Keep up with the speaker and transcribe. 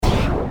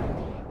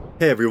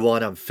Hey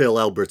everyone, I'm Phil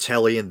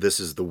Albertelli, and this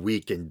is The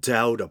Week in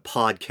Doubt, a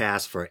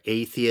podcast for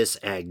atheists,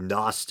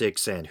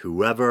 agnostics, and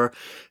whoever.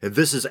 And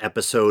this is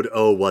episode,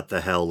 what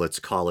the hell, let's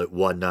call it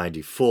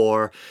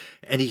 194.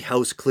 Any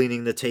house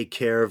cleaning to take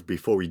care of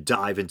before we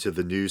dive into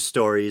the news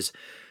stories?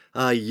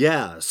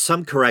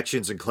 Some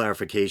corrections and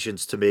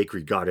clarifications to make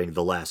regarding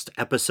the last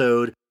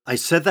episode. I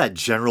said that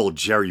General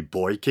Jerry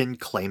Boykin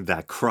claimed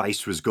that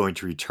Christ was going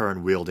to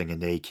return wielding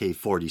an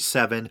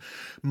AK-47.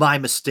 My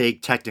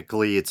mistake,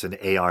 technically it's an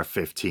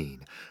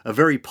AR-15, a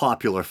very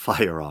popular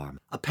firearm,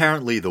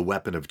 apparently the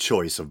weapon of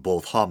choice of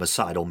both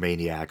homicidal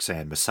maniacs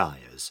and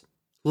messiahs.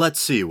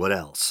 Let's see, what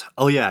else?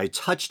 Oh yeah, I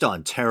touched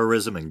on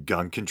terrorism and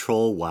gun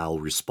control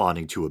while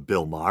responding to a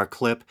Bill Maher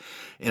clip,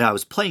 and I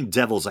was playing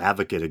devil's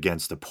advocate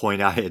against a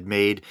point I had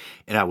made,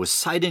 and I was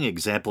citing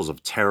examples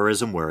of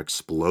terrorism where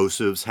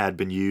explosives had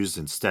been used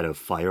instead of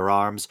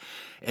firearms,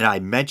 and I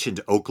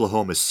mentioned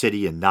Oklahoma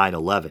City and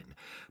 9/11.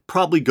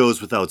 Probably goes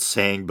without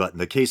saying, but in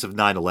the case of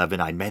 9/11,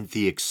 I meant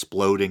the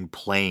exploding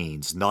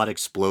planes, not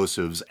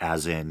explosives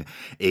as in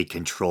a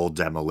controlled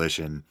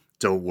demolition.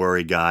 Don't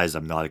worry, guys,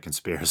 I'm not a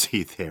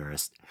conspiracy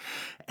theorist.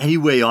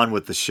 Anyway, on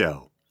with the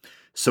show.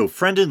 So,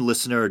 friend and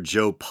listener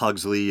Joe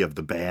Pugsley of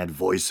the band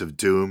Voice of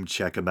Doom,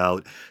 check him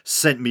out,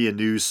 sent me a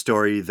news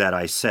story that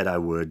I said I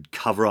would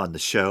cover on the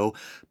show,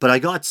 but I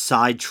got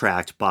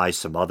sidetracked by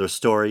some other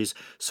stories,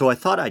 so I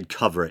thought I'd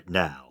cover it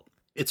now.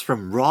 It's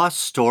from Raw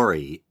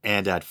Story,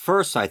 and at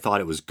first I thought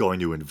it was going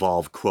to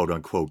involve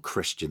quote-unquote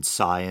Christian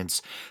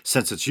Science,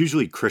 since it's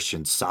usually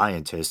Christian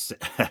scientists,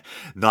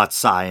 not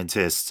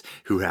scientists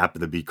who happen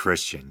to be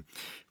Christian,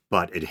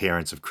 but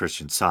adherents of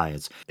Christian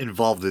Science,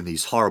 involved in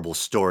these horrible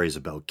stories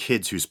about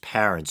kids whose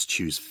parents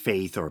choose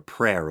faith or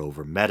prayer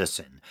over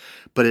medicine.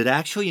 But it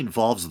actually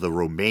involves the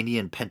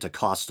Romanian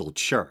Pentecostal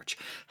Church.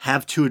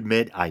 Have to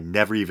admit, I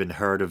never even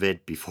heard of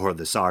it before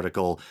this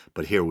article,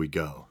 but here we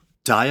go.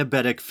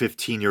 Diabetic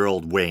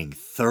 15-year-old weighing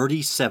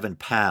 37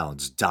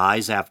 pounds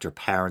dies after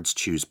parents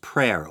choose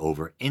prayer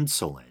over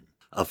insulin.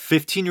 A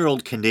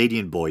 15-year-old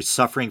Canadian boy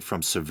suffering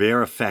from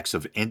severe effects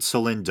of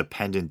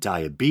insulin-dependent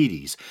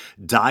diabetes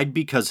died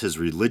because his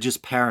religious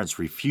parents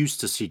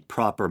refused to seek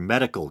proper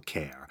medical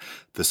care,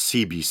 the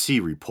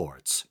CBC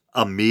reports.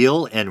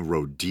 Emil and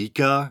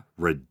Radita,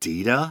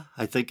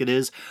 I think it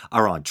is,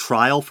 are on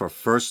trial for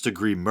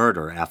first-degree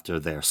murder after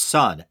their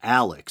son,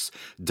 Alex,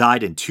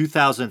 died in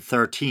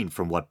 2013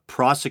 from what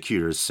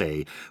prosecutors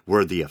say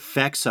were the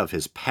effects of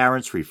his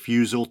parents'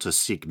 refusal to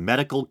seek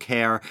medical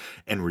care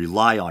and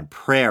rely on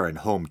prayer and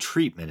home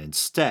treatment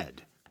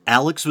instead.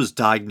 Alex was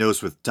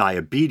diagnosed with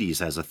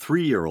diabetes as a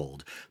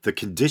 3-year-old. The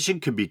condition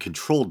can be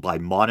controlled by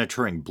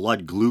monitoring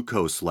blood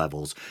glucose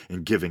levels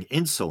and giving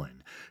insulin.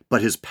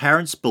 But his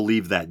parents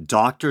believe that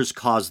doctors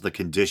caused the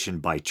condition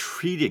by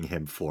treating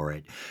him for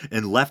it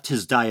and left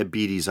his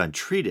diabetes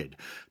untreated.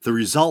 The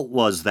result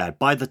was that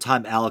by the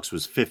time Alex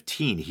was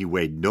 15, he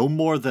weighed no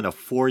more than a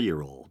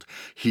 4-year-old.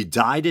 He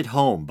died at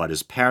home, but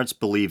his parents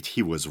believed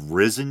he was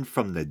risen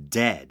from the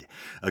dead,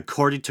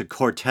 according to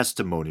court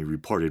testimony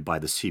reported by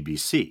the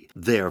CBC.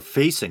 They are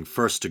facing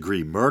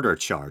first-degree murder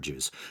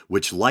charges,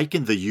 which, like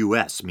in the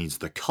U.S., means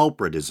the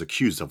culprit is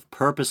accused of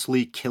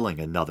purposely killing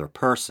another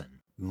person.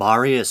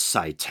 Marius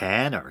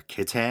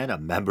Kitan, a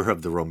member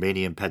of the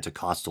Romanian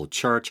Pentecostal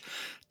Church,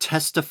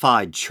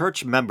 testified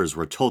church members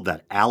were told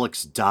that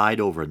Alex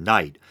died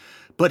overnight,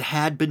 but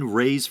had been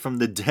raised from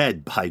the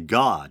dead by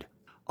God.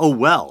 Oh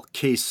well,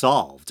 case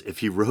solved. If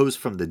he rose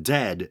from the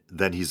dead,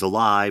 then he's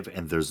alive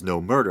and there's no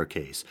murder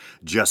case.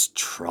 Just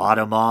trot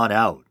him on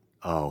out.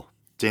 Oh,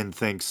 didn't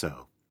think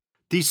so.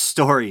 These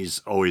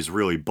stories always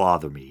really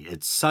bother me.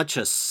 It's such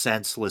a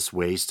senseless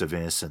waste of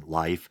innocent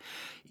life.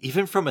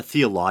 Even from a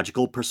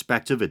theological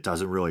perspective, it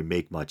doesn't really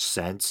make much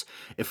sense.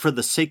 If for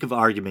the sake of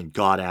argument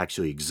God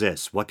actually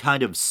exists, what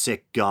kind of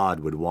sick God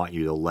would want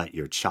you to let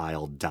your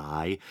child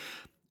die?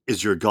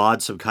 Is your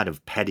God some kind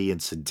of petty and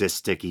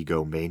sadistic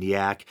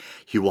egomaniac?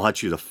 He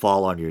wants you to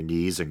fall on your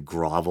knees and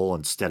grovel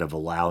instead of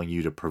allowing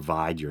you to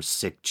provide your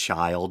sick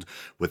child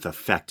with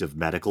effective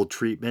medical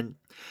treatment?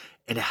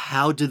 And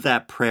how did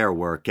that prayer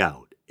work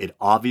out? It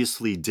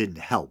obviously didn't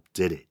help,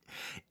 did it?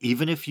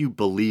 Even if you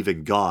believe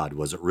in God,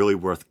 was it really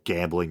worth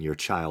gambling your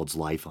child's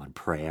life on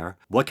prayer?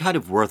 What kind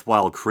of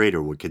worthwhile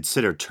creator would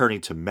consider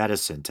turning to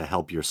medicine to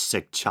help your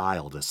sick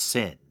child a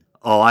sin?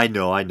 Oh, I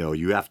know,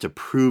 you have to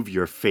prove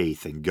your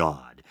faith in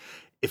God.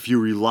 If you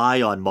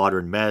rely on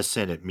modern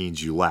medicine, it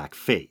means you lack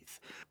faith.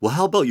 Well,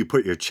 how about you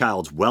put your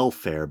child's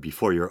welfare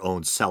before your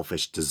own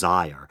selfish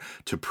desire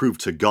to prove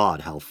to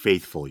God how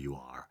faithful you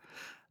are?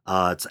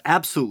 It's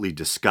absolutely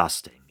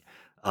disgusting.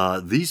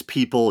 These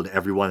people and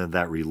everyone in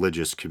that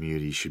religious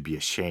community should be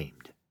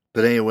ashamed.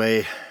 But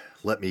anyway,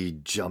 let me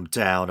jump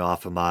down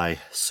off of my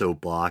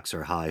soapbox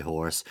or high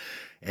horse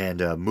and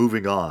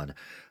moving on.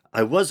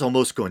 I was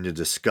almost going to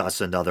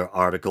discuss another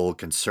article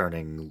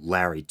concerning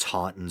Larry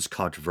Taunton's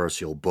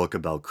controversial book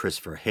about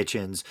Christopher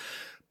Hitchens,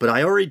 but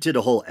I already did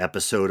a whole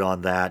episode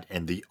on that,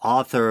 and the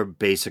author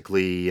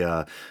basically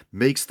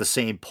makes the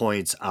same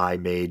points I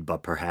made,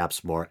 but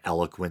perhaps more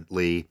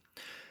eloquently.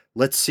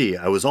 Let's see.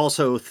 I was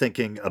also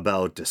thinking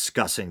about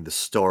discussing the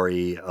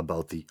story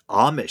about the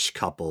Amish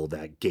couple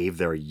that gave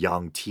their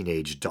young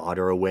teenage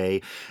daughter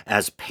away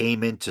as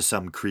payment to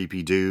some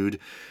creepy dude.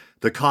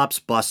 The cops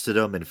busted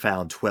him and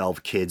found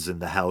 12 kids in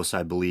the house,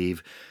 I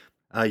believe.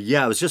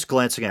 Yeah, I was just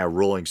glancing at a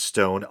Rolling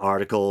Stone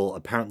article.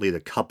 Apparently, the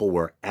couple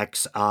were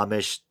ex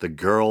Amish. The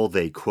girl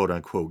they quote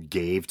unquote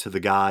gave to the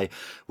guy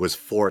was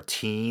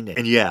 14.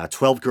 And yeah,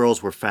 12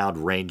 girls were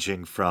found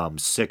ranging from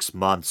 6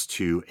 months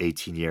to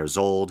 18 years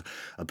old.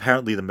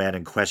 Apparently, the man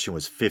in question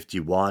was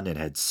 51 and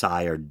had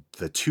sired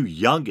the two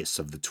youngest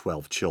of the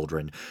 12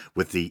 children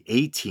with the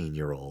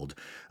 18-year-old.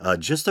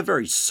 Just a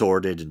very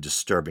sordid and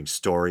disturbing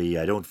story.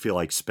 I don't feel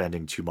like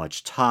spending too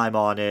much time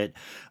on it.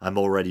 I'm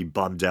already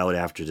bummed out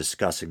after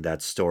discussing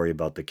that story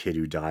about the kid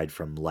who died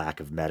from lack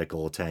of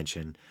medical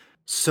attention.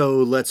 So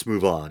let's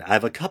move on. I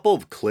have a couple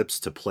of clips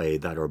to play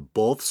that are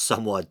both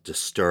somewhat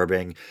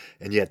disturbing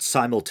and yet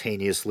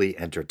simultaneously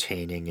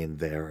entertaining in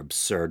their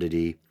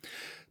absurdity.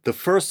 The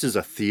first is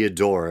a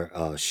Theodore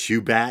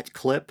Shoebat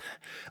clip.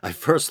 I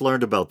first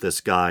learned about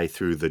this guy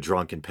through the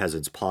Drunken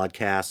Peasants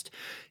podcast.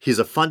 He's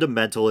a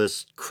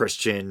fundamentalist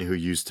Christian who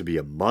used to be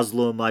a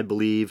Muslim, I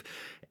believe,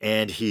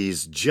 and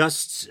he's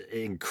just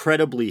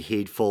incredibly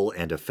hateful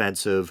and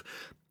offensive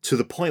to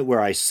the point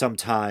where I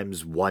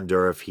sometimes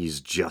wonder if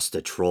he's just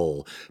a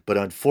troll, but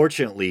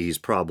unfortunately, he's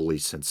probably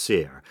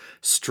sincere.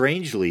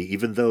 Strangely,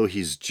 even though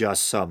he's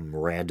just some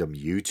random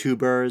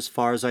YouTuber, as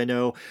far as I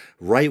know,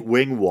 Right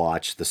Wing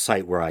Watch, the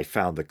site where I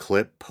found the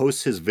clip,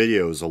 posts his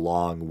videos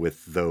along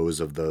with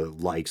those of the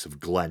likes of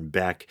Glenn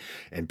Beck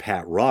and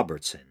Pat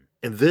Robertson.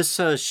 And this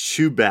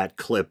Shoebat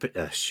clip,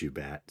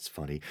 Shoebat, it's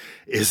funny,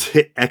 is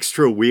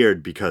extra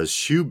weird because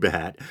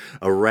Shoebat,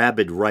 a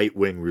rabid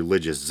right-wing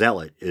religious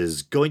zealot,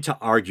 is going to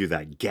argue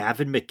that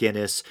Gavin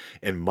McInnes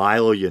and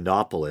Milo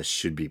Yiannopoulos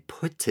should be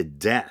put to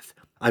death.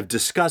 I've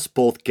discussed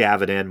both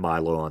Gavin and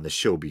Milo on the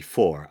show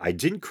before. I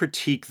didn't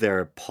critique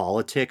their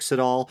politics at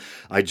all.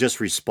 I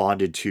just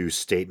responded to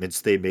statements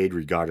they made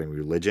regarding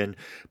religion.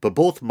 But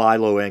both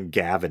Milo and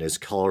Gavin, as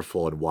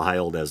colorful and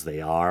wild as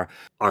they are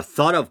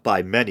thought of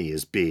by many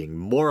as being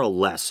more or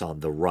less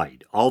on the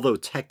right. Although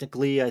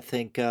technically, I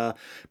think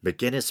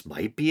McInnes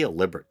might be a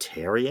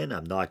libertarian.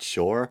 I'm not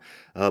sure.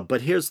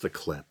 But here's the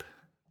clip.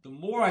 The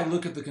more I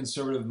look at the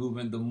conservative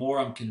movement, the more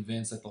I'm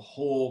convinced that the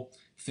whole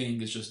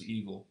thing is just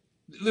evil.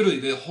 Literally,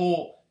 the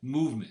whole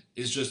movement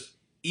is just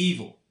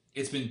evil.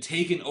 It's been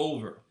taken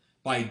over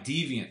by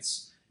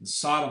deviants and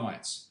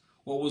sodomites.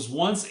 What was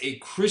once a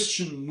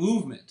Christian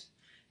movement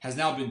has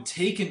now been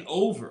taken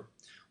over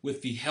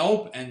with the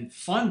help and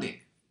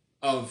funding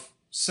of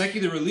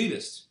secular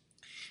elitists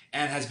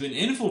and has been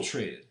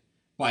infiltrated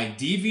by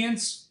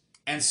deviants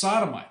and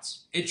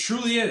sodomites. It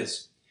truly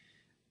is.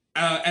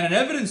 And an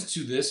evidence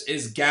to this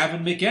is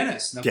Gavin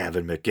McInnes. Now,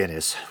 Gavin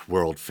McInnes,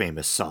 world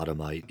famous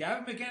sodomite.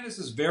 Gavin McInnes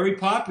is very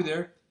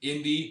popular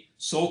in the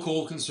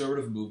so-called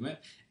conservative movement,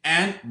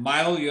 and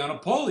Milo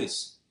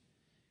Yiannopoulos.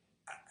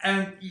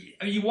 And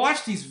you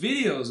watch these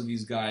videos of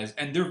these guys,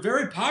 and they're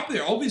very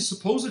popular. All these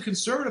supposed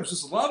conservatives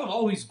just love him.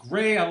 Oh, he's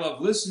great. I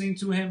love listening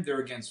to him.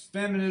 They're against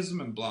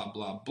feminism and blah,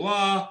 blah,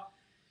 blah.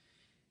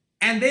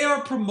 And they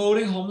are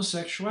promoting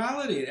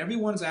homosexuality, and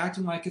everyone's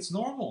acting like it's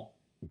normal.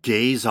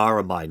 Gays are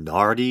a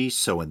minority,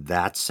 so in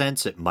that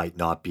sense, it might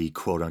not be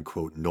quote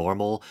unquote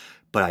normal,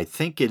 but I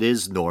think it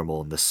is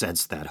normal in the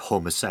sense that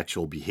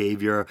homosexual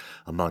behavior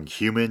among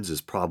humans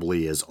is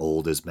probably as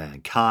old as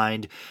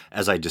mankind.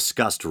 As I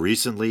discussed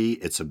recently,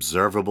 it's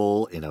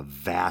observable in a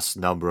vast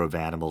number of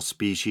animal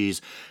species,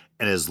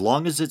 and as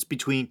long as it's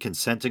between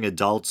consenting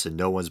adults and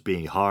no one's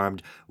being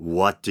harmed,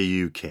 what do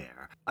you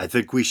care? I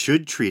think we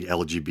should treat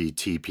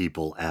LGBT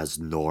people as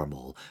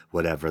normal,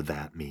 whatever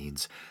that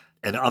means.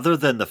 And other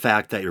than the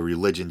fact that your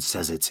religion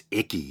says it's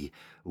icky,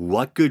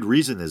 what good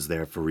reason is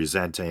there for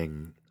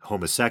resenting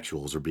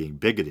homosexuals or being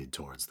bigoted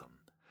towards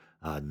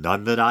them?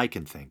 None that I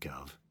can think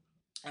of.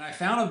 And I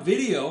found a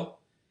video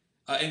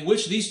in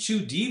which these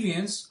two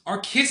deviants are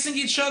kissing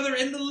each other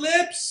in the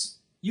lips.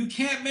 You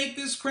can't make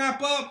this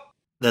crap up.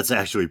 That's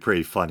actually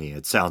pretty funny.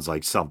 It sounds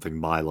like something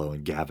Milo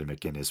and Gavin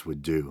McInnes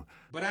would do.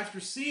 But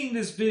after seeing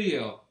this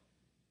video,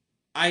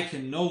 I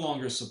can no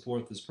longer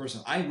support this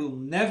person. I will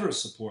never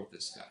support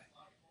this guy.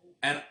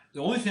 And the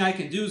only thing I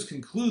can do is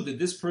conclude that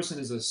this person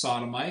is a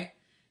sodomite.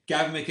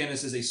 Gavin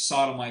McInnes is a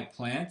sodomite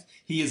plant.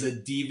 He is a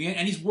deviant,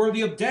 and he's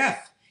worthy of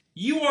death.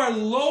 You are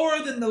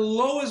lower than the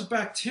lowest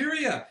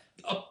bacteria.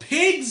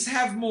 Pigs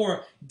have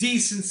more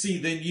decency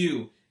than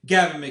you,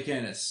 Gavin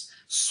McInnes.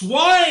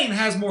 Swine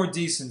has more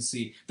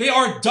decency. They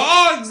are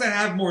dogs that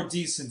have more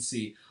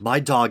decency. My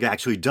dog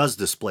actually does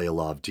display a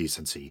lot of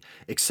decency,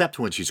 except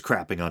when she's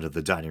crapping under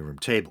the dining room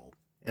table.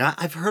 And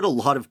I've heard a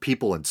lot of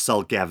people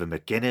insult Gavin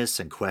McInnes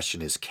and question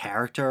his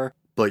character,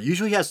 but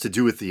usually has to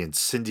do with the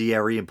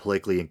incendiary and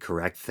politically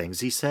incorrect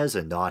things he says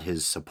and not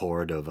his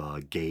support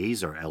of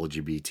gays or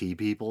LGBT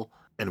people.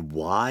 And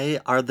why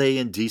are they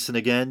indecent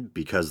again?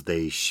 Because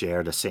they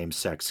shared a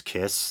same-sex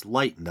kiss?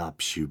 Lighten up,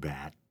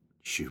 Shoebat.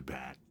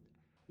 Shoebat.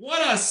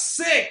 What a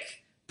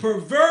sick,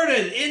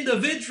 perverted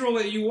individual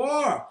that you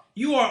are.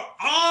 You are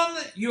on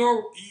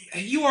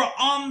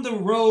the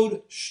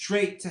road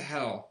straight to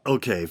hell.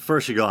 Okay,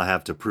 first you're gonna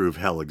have to prove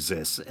hell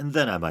exists, and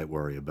then I might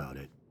worry about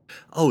it.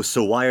 Oh,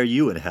 so why are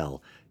you in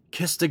hell?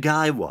 Kissed a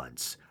guy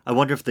once. I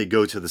wonder if they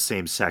go to the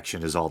same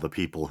section as all the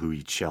people who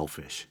eat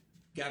shellfish.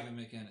 Gavin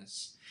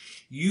McInnes,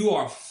 you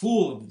are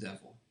full of the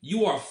devil.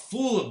 You are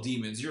full of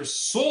demons. Your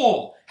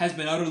soul has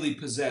been utterly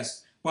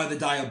possessed by the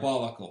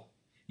diabolical.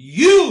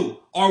 You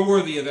are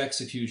worthy of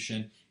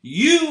execution.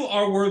 You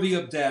are worthy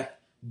of death.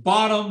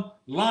 Bottom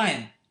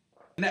line.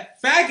 And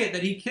that faggot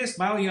that he kissed,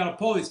 Milo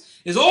Yiannopoulos,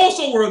 is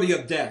also worthy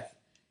of death.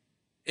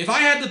 If I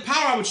had the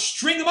power, I would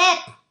string him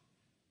up,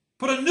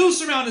 put a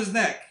noose around his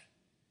neck,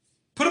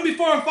 put him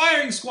before a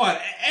firing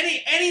squad,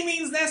 any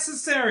means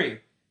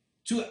necessary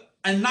to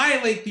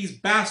annihilate these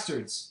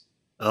bastards.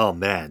 Oh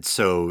man,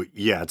 so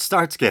yeah, it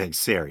starts getting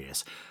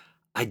serious.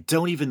 I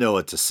don't even know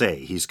what to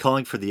say. He's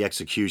calling for the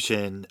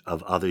execution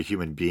of other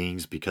human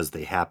beings because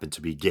they happen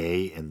to be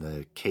gay in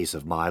the case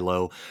of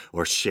Milo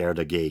or shared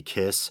a gay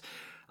kiss.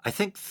 I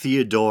think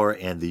Theodore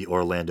and the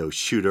Orlando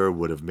shooter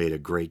would have made a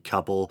great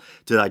couple.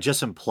 Did I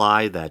just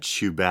imply that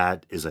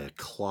Shoebat is a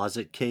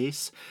closet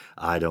case?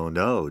 I don't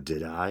know,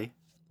 did I?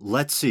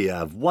 Let's see, I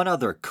have one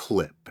other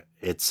clip.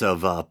 It's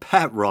of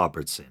Pat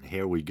Robertson.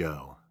 Here we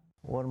go.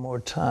 One more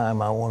time,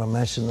 I want to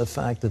mention the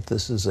fact that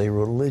this is a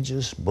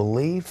religious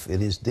belief.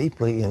 It is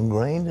deeply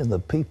ingrained in the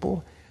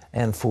people.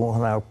 And for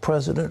when our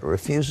president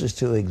refuses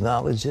to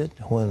acknowledge it,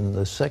 when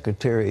the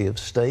Secretary of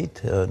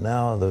State,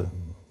 now the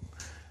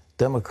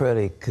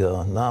Democratic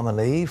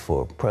nominee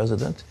for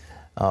president,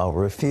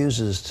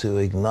 refuses to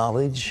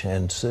acknowledge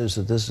and says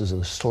that this is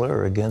a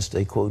slur against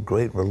a, quote,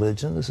 great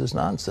religion, this is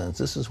nonsense.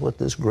 This is what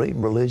this great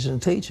religion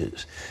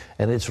teaches.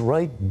 And it's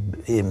right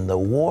in the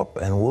warp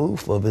and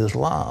woof of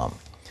Islam.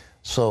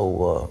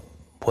 So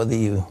whether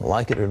you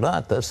like it or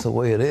not, that's the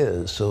way it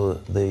is. So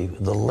the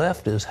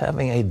left is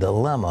having a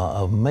dilemma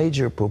of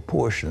major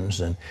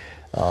proportions. And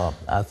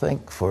I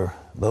think for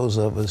those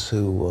of us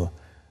who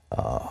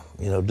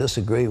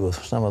disagree with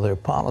some of their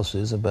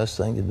policies, the best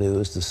thing to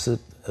do is to sit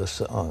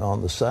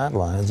on the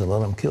sidelines and let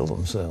them kill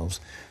themselves.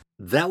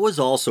 That was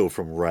also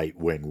from Right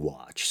Wing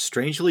Watch.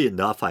 Strangely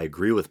enough, I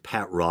agree with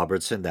Pat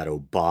Robertson that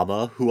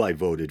Obama, who I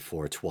voted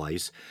for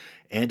twice,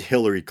 and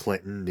Hillary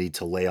Clinton need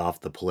to lay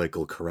off the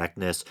political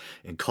correctness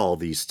and call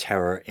these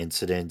terror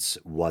incidents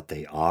what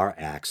they are,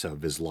 acts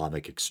of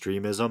Islamic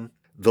extremism.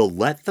 The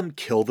let them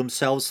kill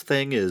themselves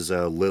thing is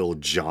a little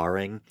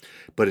jarring,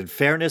 but in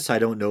fairness, I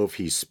don't know if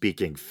he's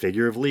speaking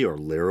figuratively or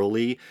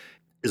literally.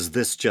 Is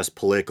this just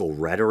political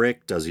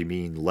rhetoric? Does he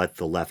mean let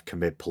the left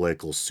commit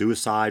political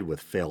suicide with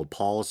failed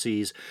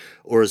policies?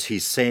 Or is he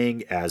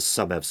saying, as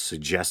some have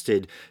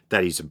suggested,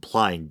 that he's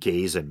implying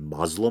gays and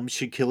Muslims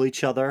should kill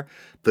each other?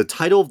 The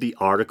title of the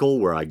article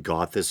where I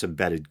got this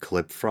embedded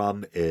clip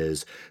from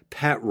is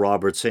Pat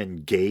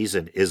Robertson, Gays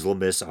and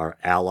Islamists are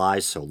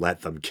allies, so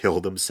let them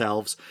kill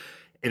themselves.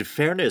 In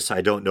fairness,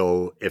 I don't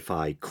know if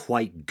I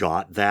quite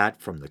got that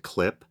from the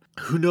clip.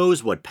 Who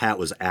knows what Pat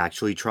was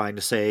actually trying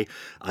to say?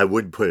 I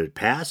wouldn't put it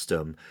past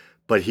him,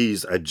 but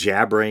he's a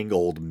jabbering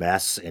old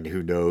mess, and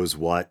who knows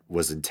what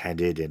was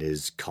intended in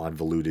his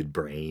convoluted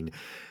brain.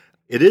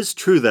 It is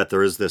true that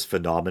there is this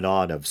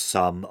phenomenon of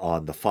some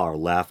on the far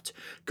left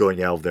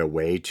going out of their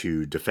way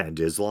to defend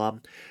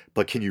Islam,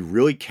 but can you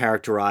really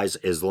characterize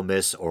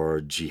Islamists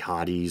or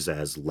jihadis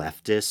as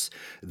leftists?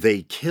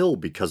 They kill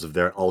because of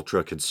their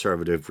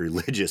ultra-conservative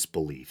religious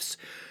beliefs.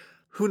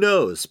 Who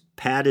knows?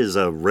 Pat is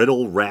a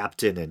riddle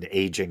wrapped in an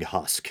aging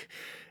husk.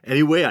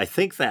 Anyway, I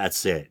think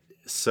that's it.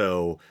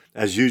 So,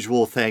 as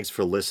usual, thanks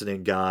for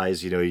listening,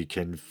 guys. You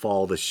can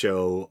follow the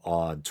show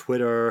on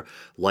Twitter,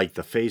 like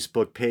the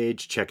Facebook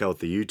page, check out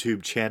the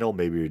YouTube channel.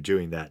 Maybe you're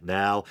doing that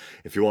now.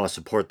 If you want to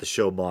support the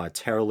show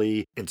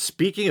monetarily. And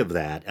speaking of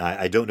that,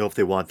 I don't know if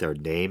they want their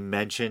name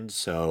mentioned,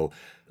 so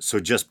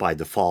just by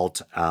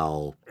default,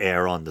 I'll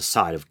err on the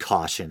side of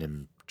caution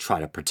and try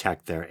to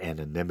protect their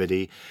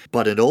anonymity.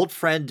 But an old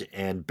friend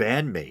and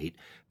bandmate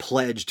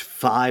pledged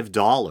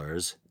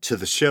 $5 to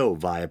the show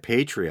via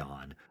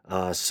Patreon.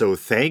 So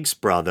thanks,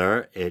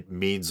 brother. It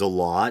means a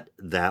lot.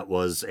 That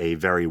was a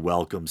very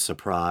welcome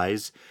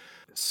surprise.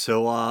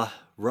 So,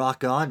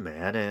 rock on,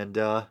 man.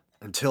 And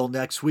until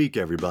next week,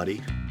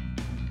 everybody.